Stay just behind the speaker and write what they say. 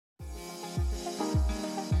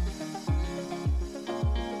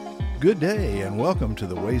Good day and welcome to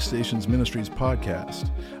the Way Stations Ministries podcast.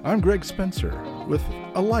 I'm Greg Spencer with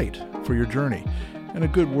a light for your journey and a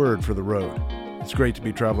good word for the road. It's great to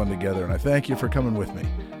be traveling together and I thank you for coming with me.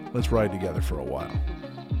 Let's ride together for a while.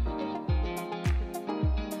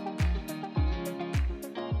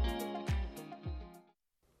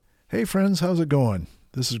 Hey friends, how's it going?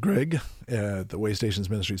 This is Greg at the Way Stations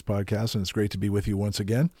Ministries podcast and it's great to be with you once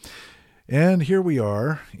again. And here we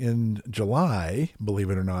are in July, believe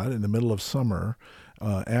it or not, in the middle of summer,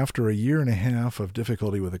 after a year and a half of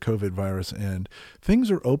difficulty with the COVID virus, and things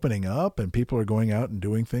are opening up and people are going out and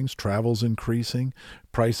doing things. Travel's increasing,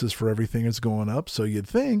 prices for everything is going up. So you'd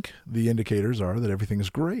think the indicators are that everything is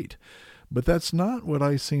great. But that's not what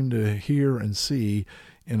I seem to hear and see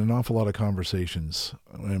in an awful lot of conversations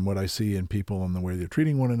and what I see in people and the way they're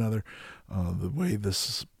treating one another. The way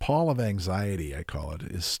this pall of anxiety, I call it,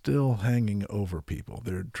 is still hanging over people.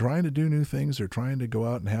 They're trying to do new things. They're trying to go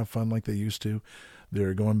out and have fun like they used to.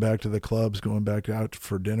 They're going back to the clubs, going back out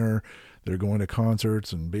for dinner. They're going to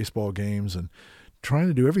concerts and baseball games and trying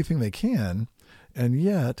to do everything they can. And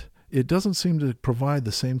yet it doesn't seem to provide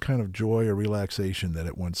the same kind of joy or relaxation that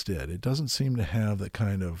it once did. It doesn't seem to have that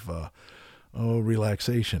kind of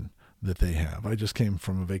relaxation that they have. I just came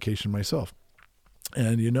from a vacation myself.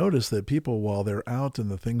 And you notice that people, while they're out in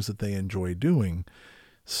the things that they enjoy doing,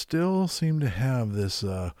 still seem to have this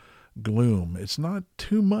gloom. It's not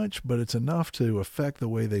too much, but it's enough to affect the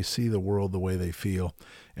way they see the world, the way they feel.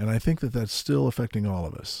 And I think that that's still affecting all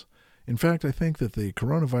of us. In fact, I think that the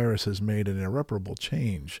coronavirus has made an irreparable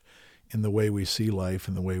change in the way we see life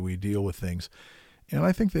and the way we deal with things. And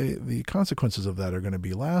I think the consequences of that are going to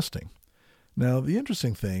be lasting. Now, the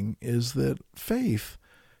interesting thing is that faith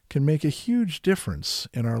can make a huge difference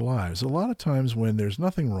in our lives. A lot of times when there's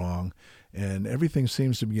nothing wrong and everything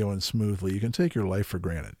seems to be going smoothly, you can take your life for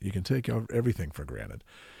granted. You can take everything for granted.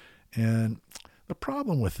 And the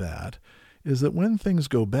problem with that is that when things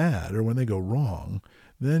go bad or when they go wrong,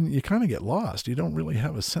 then you kind of get lost. You don't really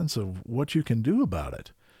have a sense of what you can do about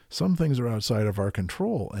it. Some things are outside of our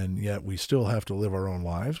control, and yet we still have to live our own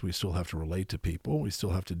lives. We still have to relate to people. We still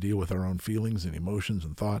have to deal with our own feelings and emotions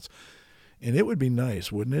and thoughts. And it would be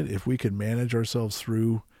nice, wouldn't it, if we could manage ourselves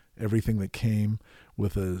through everything that came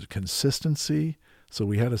with a consistency so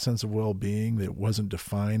we had a sense of well-being that wasn't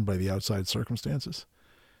defined by the outside circumstances?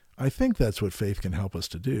 I think that's what faith can help us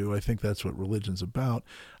to do. I think that's what religion's about.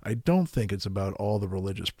 I don't think it's about all the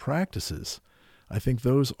religious practices. I think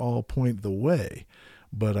those all point the way.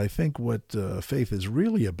 But I think what faith is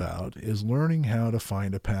really about is learning how to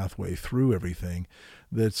find a pathway through everything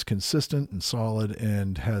that's consistent and solid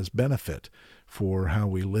and has benefit for how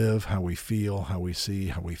we live, how we feel, how we see,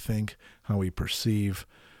 how we think, how we perceive,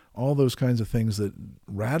 all those kinds of things that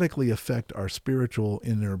radically affect our spiritual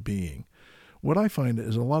inner being. What I find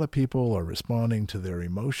is a lot of people are responding to their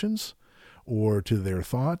emotions or to their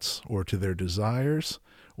thoughts or to their desires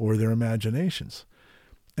or their imaginations.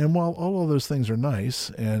 And while all of those things are nice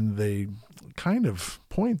and they kind of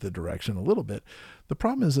point the direction a little bit, the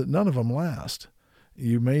problem is that none of them last.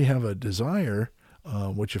 You may have a desire.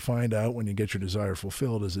 What you find out when you get your desire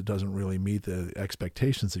fulfilled is it doesn't really meet the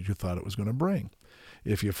expectations that you thought it was going to bring.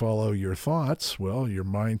 If you follow your thoughts, well, your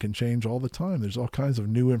mind can change all the time. There's all kinds of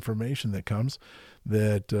new information that comes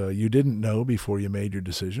that you didn't know before you made your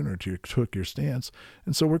decision or took your stance.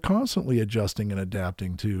 And so we're constantly adjusting and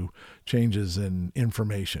adapting to changes in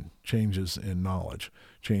information, changes in knowledge,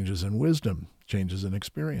 changes in wisdom, changes in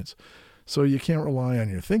experience. So you can't rely on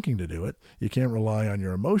your thinking to do it. You can't rely on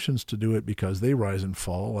your emotions to do it because they rise and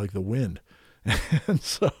fall like the wind. And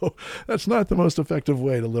so that's not the most effective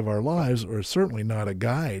way to live our lives, or certainly not a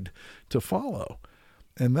guide to follow.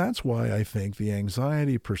 And that's why I think the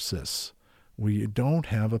anxiety persists. We don't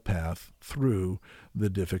have a path through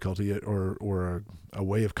the difficulty or a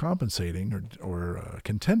way of compensating or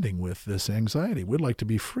contending with this anxiety. We'd like to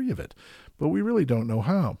be free of it, but we really don't know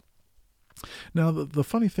how. Now, the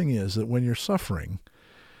funny thing is that when you're suffering,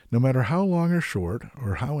 no matter how long or short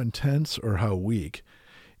or how intense or how weak,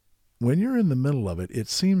 when you're in the middle of it, it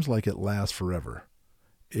seems like it lasts forever.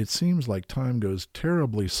 It seems like time goes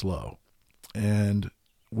terribly slow. And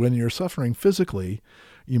when you're suffering physically,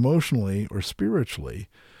 emotionally, or spiritually,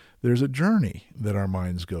 there's a journey that our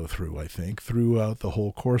minds go through, I think, throughout the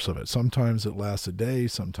whole course of it. Sometimes it lasts a day,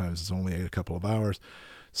 sometimes it's only a couple of hours,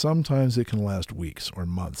 sometimes it can last weeks or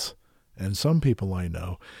months. And some people I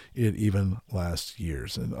know, it even lasts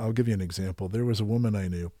years. And I'll give you an example. There was a woman I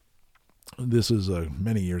knew. This is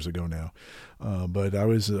many years ago now, but I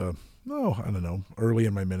was I don't know, early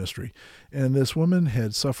in my ministry. And this woman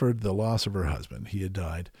had suffered the loss of her husband. He had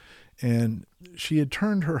died. And she had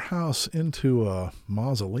turned her house into a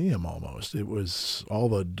mausoleum almost. It was all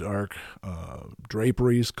the dark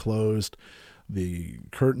draperies closed. The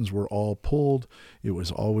curtains were all pulled. It was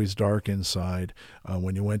always dark inside.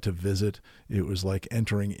 When you went to visit, it was like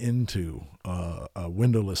entering into a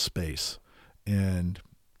windowless space. And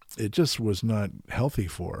it just was not healthy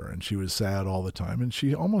for her. And she was sad all the time. And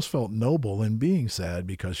she almost felt noble in being sad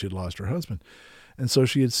because she had lost her husband. And so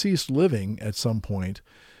she had ceased living at some point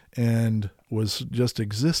and was just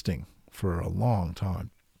existing for a long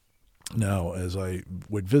time. Now, as I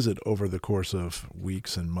would visit over the course of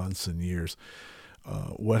weeks and months and years,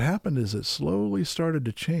 what happened is it slowly started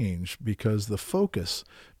to change because the focus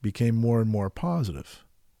became more and more positive.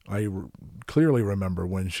 I clearly remember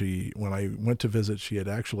when I went to visit, she had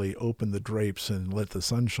actually opened the drapes and let the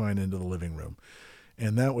sunshine into the living room.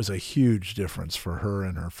 And that was a huge difference for her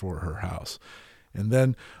and for her house. And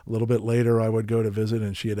then a little bit later, I would go to visit,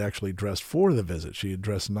 and she had actually dressed for the visit. She had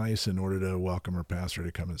dressed nice in order to welcome her pastor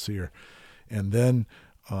to come and see her. And then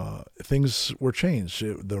things were changed.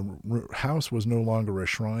 The house was no longer a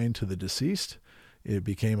shrine to the deceased. It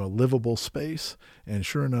became a livable space. And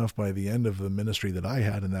sure enough, by the end of the ministry that I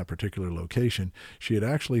had in that particular location, she had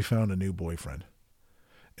actually found a new boyfriend.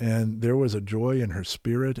 And there was a joy in her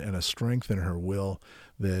spirit and a strength in her will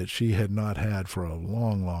that she had not had for a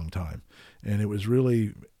long, long time. And it was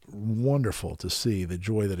really wonderful to see the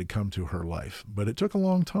joy that had come to her life. But it took a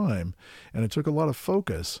long time, and it took a lot of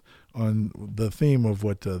focus on the theme of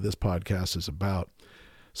what this podcast is about.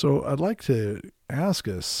 So I'd like to ask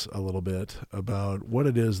us a little bit about what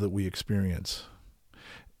it is that we experience.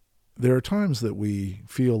 There are times that we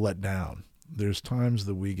feel let down. There's times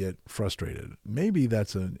that we get frustrated. Maybe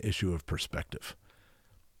that's an issue of perspective.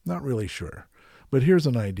 Not really sure. But here's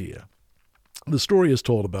an idea. The story is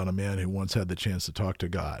told about a man who once had the chance to talk to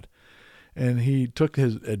God. And he took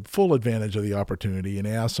his full advantage of the opportunity and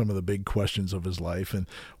asked some of the big questions of his life. And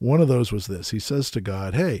one of those was this. He says to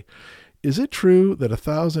God, "Hey, is it true that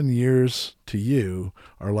 1,000 years to you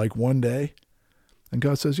are like one day?" And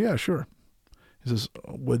God says, "Yeah, sure." He says,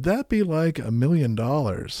 "Would that be like $1 million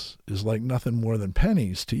is like nothing more than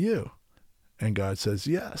pennies to you?" And God says,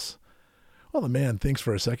 "Yes." Well, the man thinks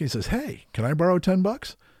for a second. He says, "Hey, can I borrow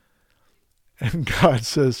 $10?" And God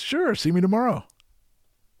says, "Sure, see me tomorrow."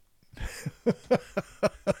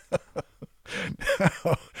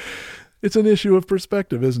 Now, it's an issue of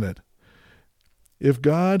perspective, isn't it? If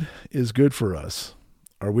God is good for us,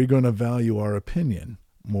 are we going to value our opinion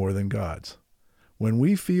more than God's? When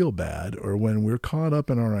we feel bad, or when we're caught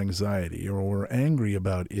up in our anxiety, or we're angry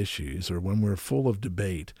about issues, or when we're full of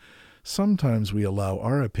debate, sometimes we allow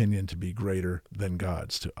our opinion to be greater than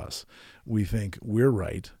God's to us. We think we're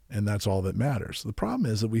right, and that's all that matters. The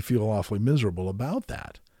problem is that we feel awfully miserable about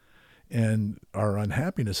that. And our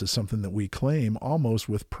unhappiness is something that we claim almost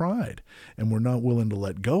with pride, and we're not willing to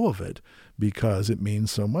let go of it because it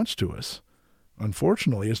means so much to us.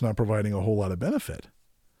 Unfortunately, it's not providing a whole lot of benefit.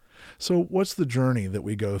 So what's the journey that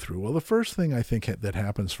we go through? Well, the first thing I think that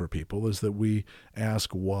happens for people is that we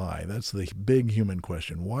ask why. That's the big human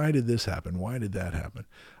question. Why did this happen? Why did that happen?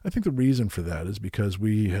 I think the reason for that is because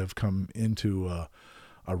we have come into a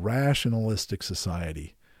rationalistic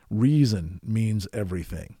society. Reason means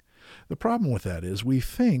everything. The problem with that is we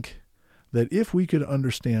think that if we could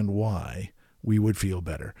understand why, we would feel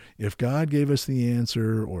better. If God gave us the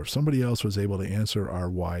answer, or if somebody else was able to answer our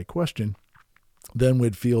why question, then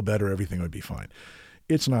we'd feel better, everything would be fine.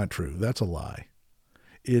 It's not true. That's a lie.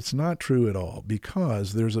 It's not true at all,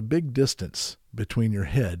 because there's a big distance between your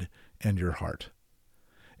head and your heart.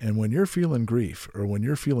 And when you're feeling grief, or when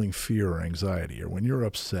you're feeling fear or anxiety, or when you're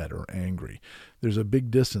upset or angry, there's a big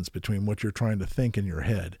distance between what you're trying to think in your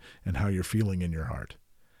head and how you're feeling in your heart.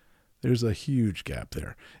 There's a huge gap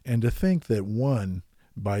there. And to think that one,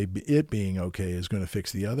 by it being okay, is going to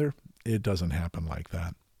fix the other, it doesn't happen like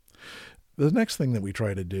that. The next thing that we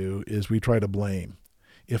try to do is we try to blame.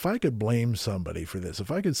 If I could blame somebody for this, if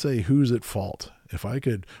I could say who's at fault, if I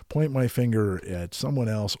could point my finger at someone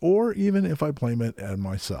else, or even if I blame it at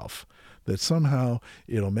myself, that somehow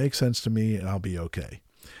it'll make sense to me and I'll be okay.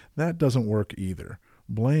 That doesn't work either.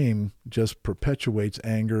 Blame just perpetuates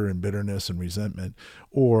anger and bitterness and resentment,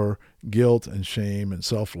 or guilt and shame and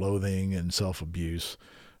self-loathing and self-abuse.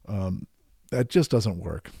 That just doesn't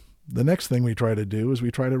work. The next thing we try to do is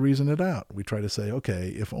we try to reason it out. We try to say, okay,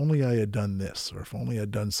 if only I had done this, or if only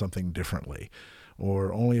I'd done something differently,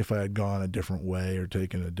 or only if I had gone a different way or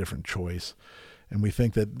taken a different choice. And we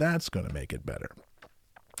think that that's going to make it better.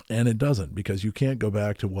 And it doesn't, because you can't go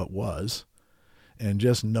back to what was. And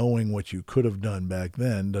just knowing what you could have done back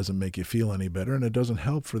then doesn't make you feel any better, and it doesn't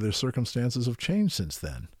help for their circumstances have changed since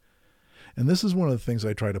then. And this is one of the things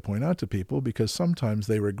I try to point out to people, because sometimes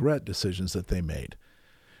they regret decisions that they made.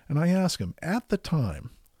 And I ask them, at the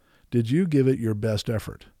time, did you give it your best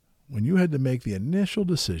effort? When you had to make the initial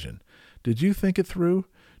decision, did you think it through?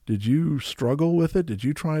 Did you struggle with it? Did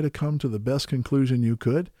you try to come to the best conclusion you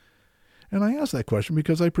could? And I ask that question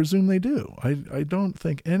because I presume they do. I don't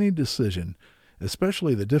think any decision,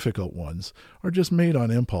 especially the difficult ones, are just made on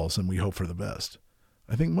impulse and we hope for the best.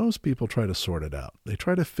 I think most people try to sort it out. They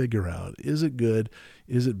try to figure out, is it good?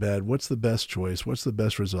 Is it bad? What's the best choice? What's the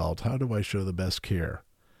best result? How do I show the best care?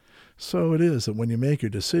 So it is that when you make your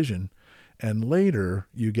decision and later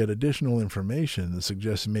you get additional information that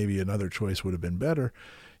suggests maybe another choice would have been better,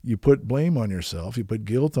 you put blame on yourself, you put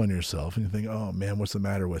guilt on yourself, and you think, oh man, what's the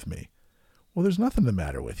matter with me? Well, there's nothing the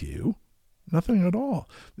matter with you. Nothing at all.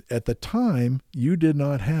 At the time, you did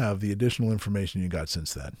not have the additional information you got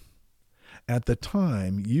since then. At the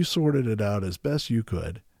time, you sorted it out as best you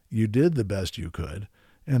could. You did the best you could,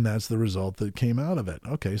 and that's the result that came out of it.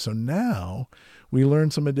 Okay, so now we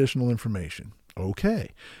learn some additional information. Okay,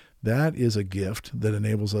 that is a gift that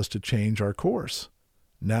enables us to change our course.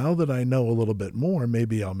 Now that I know a little bit more,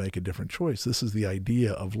 maybe I'll make a different choice. This is the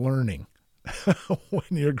idea of learning. When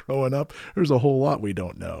you're growing up, there's a whole lot we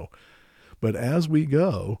don't know. But as we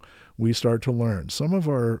go, we start to learn. Some of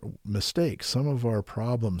our mistakes, some of our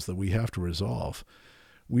problems that we have to resolve,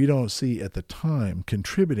 we don't see at the time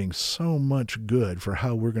contributing so much good for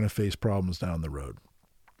how we're going to face problems down the road.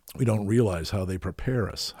 We don't realize how they prepare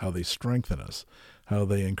us, how they strengthen us, how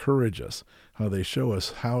they encourage us, how they show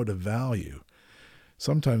us how to value.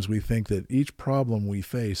 Sometimes we think that each problem we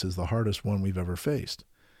face is the hardest one we've ever faced.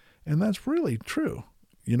 And that's really true.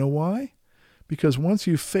 You know why? Because once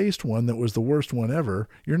you've faced one that was the worst one ever,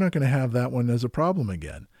 you're not going to have that one as a problem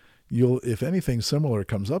again. If anything similar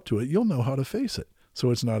comes up to it, you'll know how to face it.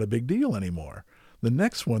 So it's not a big deal anymore. The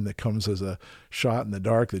next one that comes as a shot in the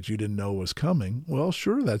dark that you didn't know was coming, well,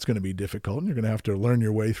 sure, that's going to be difficult, and you're going to have to learn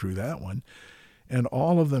your way through that one. And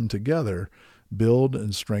all of them together build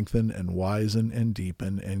and strengthen and wisen and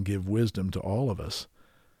deepen and give wisdom to all of us.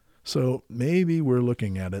 So maybe we're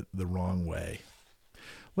looking at it the wrong way.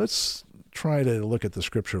 Let's try to look at the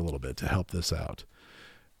scripture a little bit to help this out.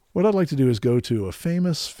 What I'd like to do is go to a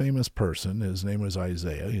famous person. His name was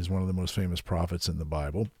Isaiah. He's one of the most famous prophets in the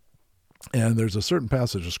Bible. And there's a certain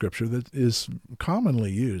passage of scripture that is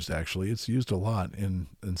commonly used, actually. It's used a lot in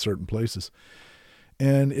certain places.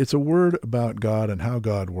 And it's a word about God and how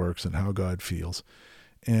God works and how God feels.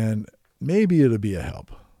 And maybe it'll be a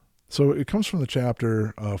help. So it comes from the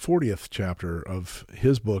 40th chapter of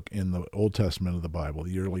his book in the Old Testament of the Bible,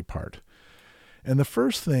 the early part. And the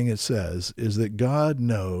first thing it says is that God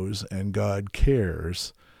knows and God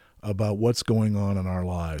cares about what's going on in our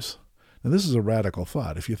lives. Now, this is a radical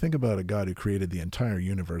thought. If you think about a God who created the entire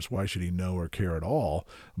universe, why should he know or care at all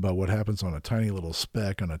about what happens on a tiny little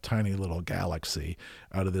speck on a tiny little galaxy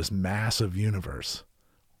out of this massive universe?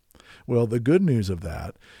 Well, the good news of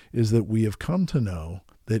that is that we have come to know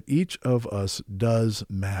that each of us does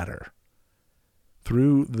matter.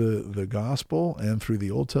 Through the gospel and through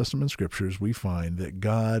the Old Testament scriptures, we find that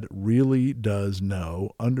God really does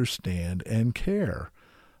know, understand, and care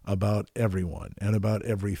about everyone and about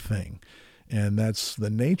everything. And that's the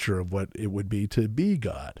nature of what it would be to be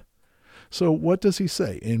God. So what does he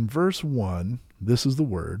say? In verse 1, this is the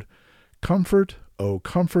word, "Comfort, O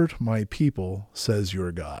comfort my people, says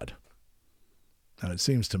your God." Now, it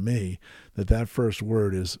seems to me that that first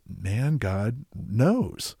word is, man, God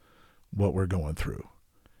knows what we're going through.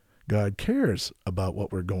 God cares about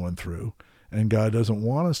what we're going through, and God doesn't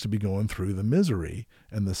want us to be going through the misery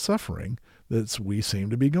and the suffering that we seem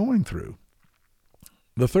to be going through.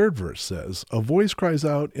 The third verse says, "A voice cries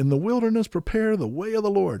out, in the wilderness prepare the way of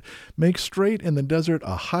the Lord. Make straight in the desert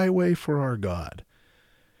a highway for our God."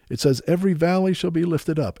 It says, "Every valley shall be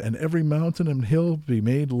lifted up, and every mountain and hill be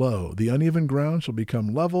made low. The uneven ground shall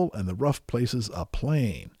become level, and the rough places a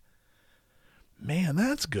plain." Man,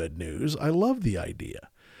 that's good news. I love the idea.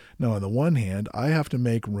 Now, on the one hand, I have to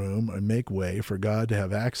make room and make way for God to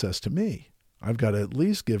have access to me. I've got to at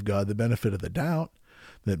least give God the benefit of the doubt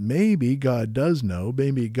that maybe God does know,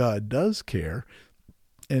 maybe God does care,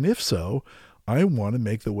 and if so, I want to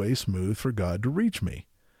make the way smooth for God to reach me.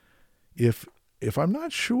 If I'm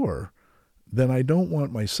not sure, then I don't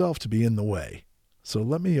want myself to be in the way. So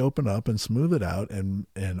let me open up and smooth it out and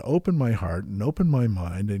open my heart and open my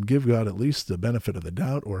mind and give God at least the benefit of the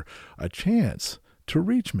doubt or a chance to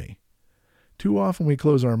reach me, Too often we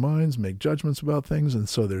close our minds, make judgments about things, and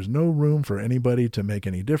so there's no room for anybody to make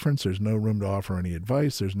any difference. There's no room to offer any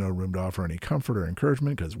advice. There's no room to offer any comfort or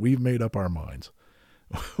encouragement because we've made up our minds.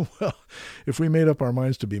 Well, if we made up our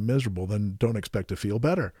minds to be miserable, then don't expect to feel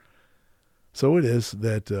better. So it is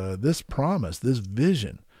that this promise, this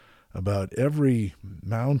vision about every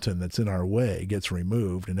mountain that's in our way gets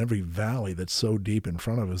removed and every valley that's so deep in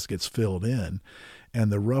front of us gets filled in and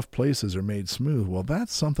the rough places are made smooth. Well,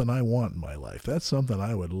 that's something I want in my life. That's something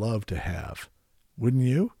I would love to have. Wouldn't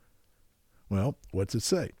you? Well, what's it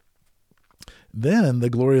say? Then the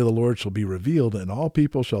glory of the Lord shall be revealed, and all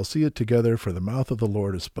people shall see it together, for the mouth of the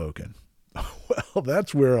Lord has spoken. Well,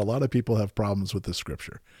 that's where a lot of people have problems with the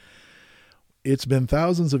scripture. It's been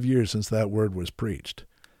thousands of years since that word was preached.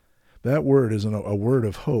 That word is a word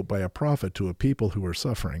of hope by a prophet to a people who are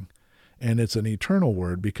suffering. And it's an eternal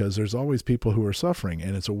word because there's always people who are suffering.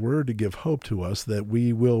 And it's a word to give hope to us that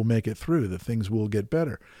we will make it through, that things will get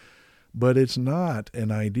better. But it's not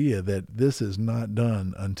an idea that this is not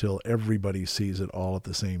done until everybody sees it all at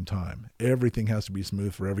the same time. Everything has to be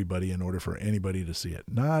smooth for everybody in order for anybody to see it.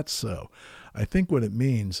 Not so. I think what it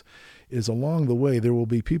means is along the way there will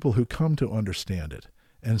be people who come to understand it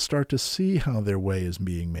and start to see how their way is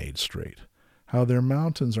being made straight, how their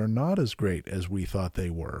mountains are not as great as we thought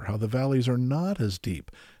they were, how the valleys are not as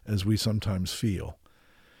deep as we sometimes feel.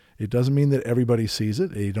 It doesn't mean that everybody sees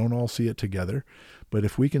it. They don't all see it together. But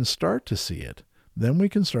if we can start to see it, then we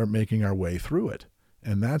can start making our way through it.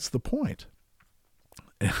 And that's the point.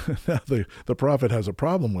 The prophet has a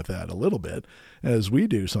problem with that a little bit, as we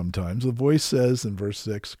do sometimes. The voice says in verse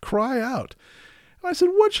 6, cry out. And I said,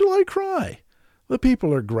 what shall I cry? The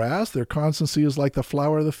people are grass. Their constancy is like the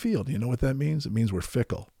flower of the field. You know what that means? It means we're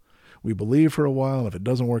fickle. We believe for a while, and if it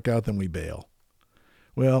doesn't work out, then we bail.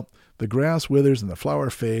 Well, the grass withers and the flower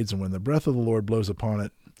fades, and when the breath of the Lord blows upon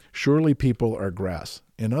it, surely people are grass.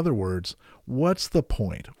 In other words, what's the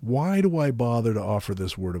point? Why do I bother to offer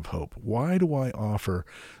this word of hope? Why do I offer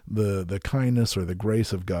the kindness or the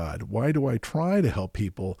grace of God? Why do I try to help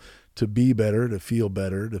people to be better, to feel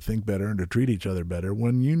better, to think better, and to treat each other better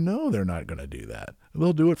when you know they're not going to do that?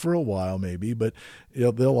 They'll do it for a while maybe, but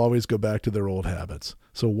they'll always go back to their old habits.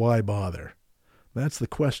 So why bother? That's the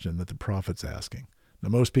question that the prophet's asking. Now,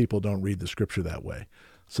 most people don't read the scripture that way,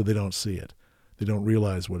 so they don't see it. They don't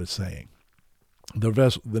realize what it's saying.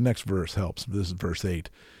 The next verse helps. This is verse 8.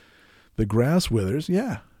 The grass withers.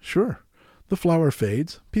 Yeah, sure. The flower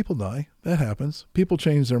fades. People die. That happens. People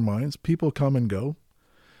change their minds. People come and go.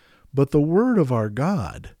 But the word of our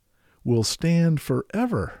God will stand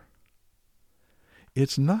forever.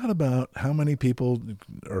 It's not about how many people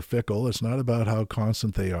are fickle. It's not about how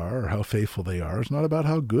constant they are or how faithful they are. It's not about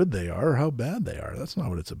how good they are or how bad they are. That's not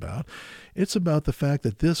what it's about. It's about the fact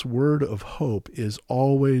that this word of hope is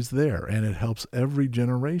always there, and it helps every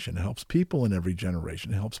generation. It helps people in every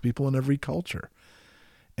generation. It helps people in every culture.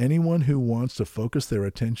 Anyone who wants to focus their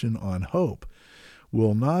attention on hope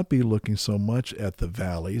will not be looking so much at the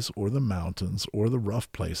valleys or the mountains or the rough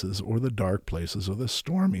places or the dark places or the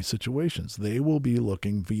stormy situations. They will be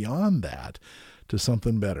looking beyond that to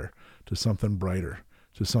something better, to something brighter,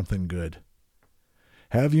 to something good.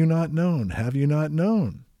 Have you not known? Have you not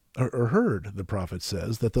known or heard, the prophet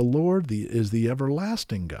says, that the Lord is the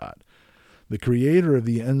everlasting God? The creator of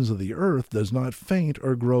the ends of the earth does not faint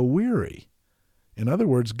or grow weary. In other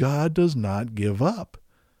words, God does not give up.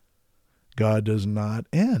 God does not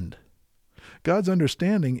end. God's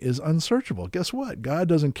understanding is unsearchable. Guess what? God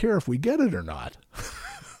doesn't care if we get it or not.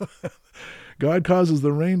 God causes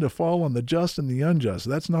the rain to fall on the just and the unjust.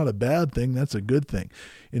 That's not a bad thing. That's a good thing.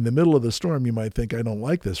 In the middle of the storm, you might think, I don't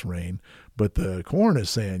like this rain, but the corn is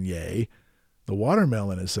saying yay. The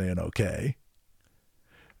watermelon is saying okay.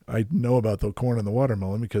 I know about the corn and the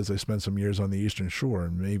watermelon because I spent some years on the Eastern Shore,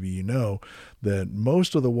 and maybe you know that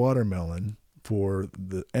most of the watermelon for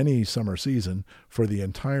any summer season for the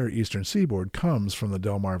entire eastern seaboard comes from the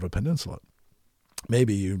Delmarva Peninsula.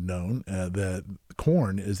 Maybe you've known that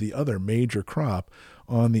corn is the other major crop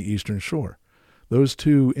on the eastern shore. Those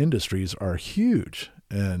two industries are huge,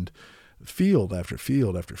 and field after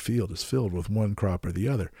field after field is filled with one crop or the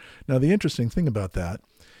other. Now, the interesting thing about that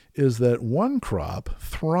is that one crop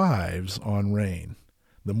thrives on rain.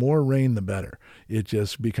 The more rain, the better. It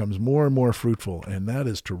just becomes more and more fruitful, and that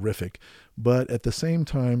is terrific. But at the same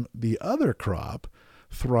time, the other crop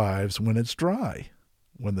thrives when it's dry,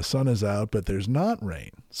 when the sun is out, but there's not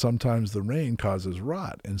rain. Sometimes the rain causes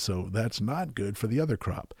rot, and so that's not good for the other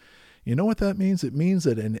crop. You know what that means? It means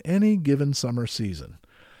that in any given summer season,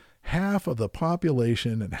 half of the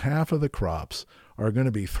population and half of the crops are going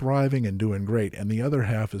to be thriving and doing great, and the other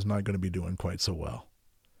half is not going to be doing quite so well.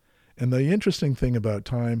 And the interesting thing about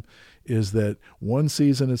time is that one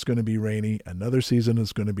season it's going to be rainy, another season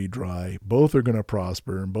it's going to be dry. Both are going to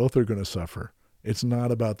prosper and both are going to suffer. It's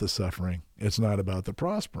not about the suffering. It's not about the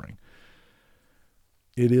prospering.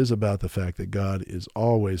 It is about the fact that God is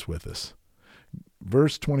always with us.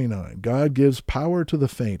 Verse 29, God gives power to the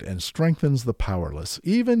faint and strengthens the powerless.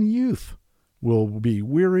 Even youth will be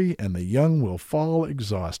weary and the young will fall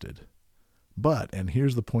exhausted. But, and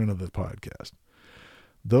here's the point of the podcast,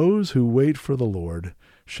 those who wait for the Lord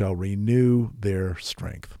shall renew their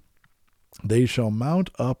strength. They shall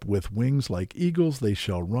mount up with wings like eagles. They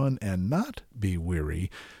shall run and not be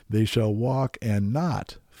weary. They shall walk and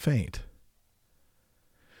not faint.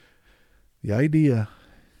 The idea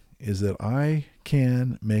is that I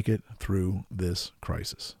can make it through this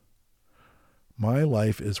crisis. My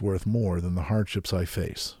life is worth more than the hardships I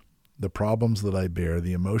face, the problems that I bear,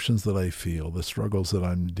 the emotions that I feel, the struggles that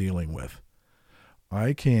I'm dealing with.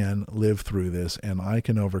 I can live through this and I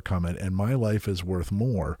can overcome it, and my life is worth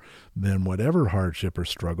more than whatever hardship or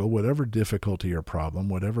struggle, whatever difficulty or problem,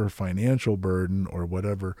 whatever financial burden or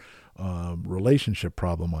whatever relationship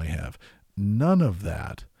problem I have. None of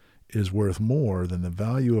that is worth more than the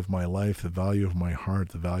value of my life, the value of my heart,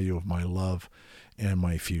 the value of my love, and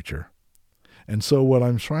my future. And so what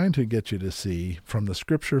I'm trying to get you to see from the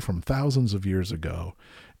scripture from thousands of years ago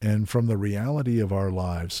and from the reality of our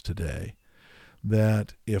lives today,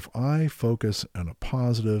 that if I focus on a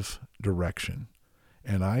positive direction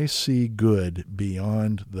and I see good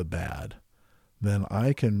beyond the bad, then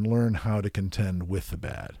I can learn how to contend with the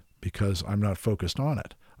bad because I'm not focused on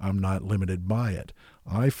it. I'm not limited by it.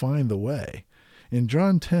 I find the way. In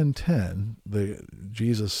John 10:10,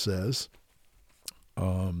 Jesus says,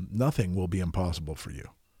 nothing will be impossible for you.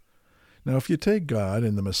 Now, if you take God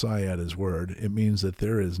and the Messiah at his word, it means that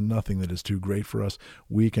there is nothing that is too great for us.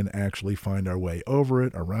 We can actually find our way over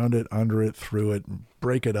it, around it, under it, through it,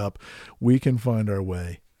 break it up. We can find our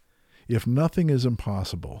way. If nothing is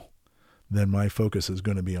impossible, then my focus is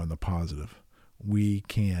going to be on the positive. We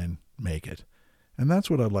can make it. And that's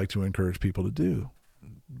what I'd like to encourage people to do.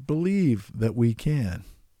 Believe that we can.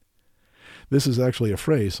 This is actually a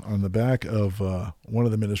phrase on the back of one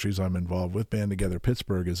of the ministries I'm involved with. Band Together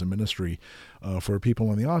Pittsburgh is a ministry for people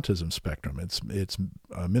on the autism spectrum. It's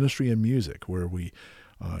a ministry in music where we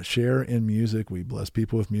share in music. We bless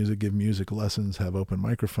people with music, give music lessons, have open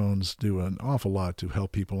microphones, do an awful lot to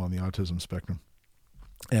help people on the autism spectrum.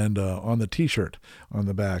 And on the T-shirt on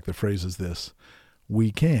the back, the phrase is this: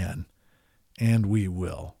 we can and we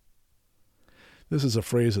will. This is a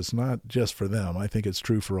phrase that's not just for them. I think it's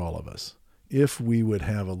true for all of us. If we would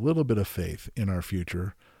have a little bit of faith in our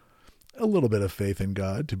future, a little bit of faith in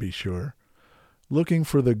God, to be sure, looking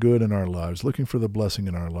for the good in our lives, looking for the blessing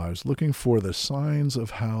in our lives, looking for the signs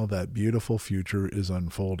of how that beautiful future is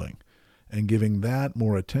unfolding, and giving that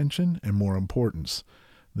more attention and more importance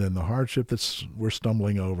than the hardship that we're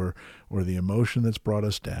stumbling over, or the emotion that's brought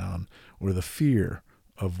us down, or the fear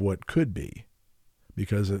of what could be.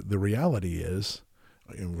 Because the reality is,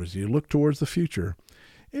 as you look towards the future,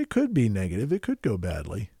 it could be negative, it could go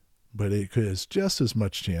badly, but it has just as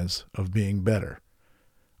much chance of being better.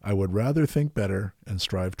 I would rather think better and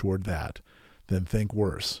strive toward that than think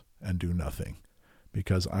worse and do nothing,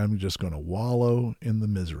 because I'm just going to wallow in the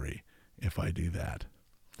misery if I do that.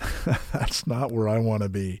 That's not where I want to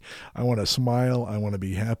be. I want to smile, I want to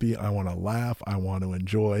be happy, I want to laugh, I want to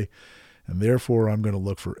enjoy, and therefore I'm going to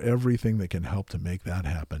look for everything that can help to make that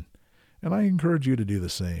happen. And I encourage you to do the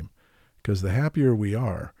same. Because the happier we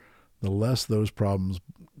are, the less those problems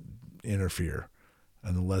interfere.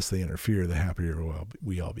 And the less they interfere, the happier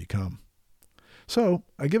we all become. So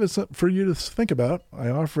I give it something for you to think about. I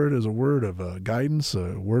offer it as a word of guidance,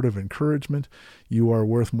 a word of encouragement. You are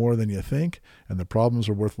worth more than you think, and the problems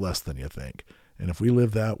are worth less than you think. And if we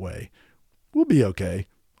live that way, we'll be okay.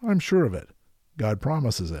 I'm sure of it. God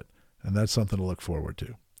promises it, and that's something to look forward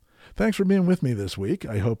to. Thanks for being with me this week.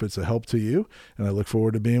 I hope it's a help to you, and I look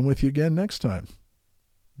forward to being with you again next time.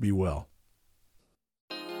 Be well.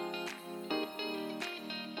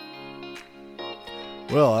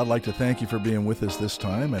 Well, I'd like to thank you for being with us this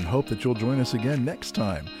time and hope that you'll join us again next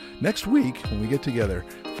time, next week when we get together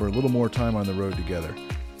for a little more time on the road together.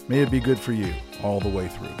 May it be good for you all the way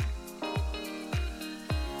through.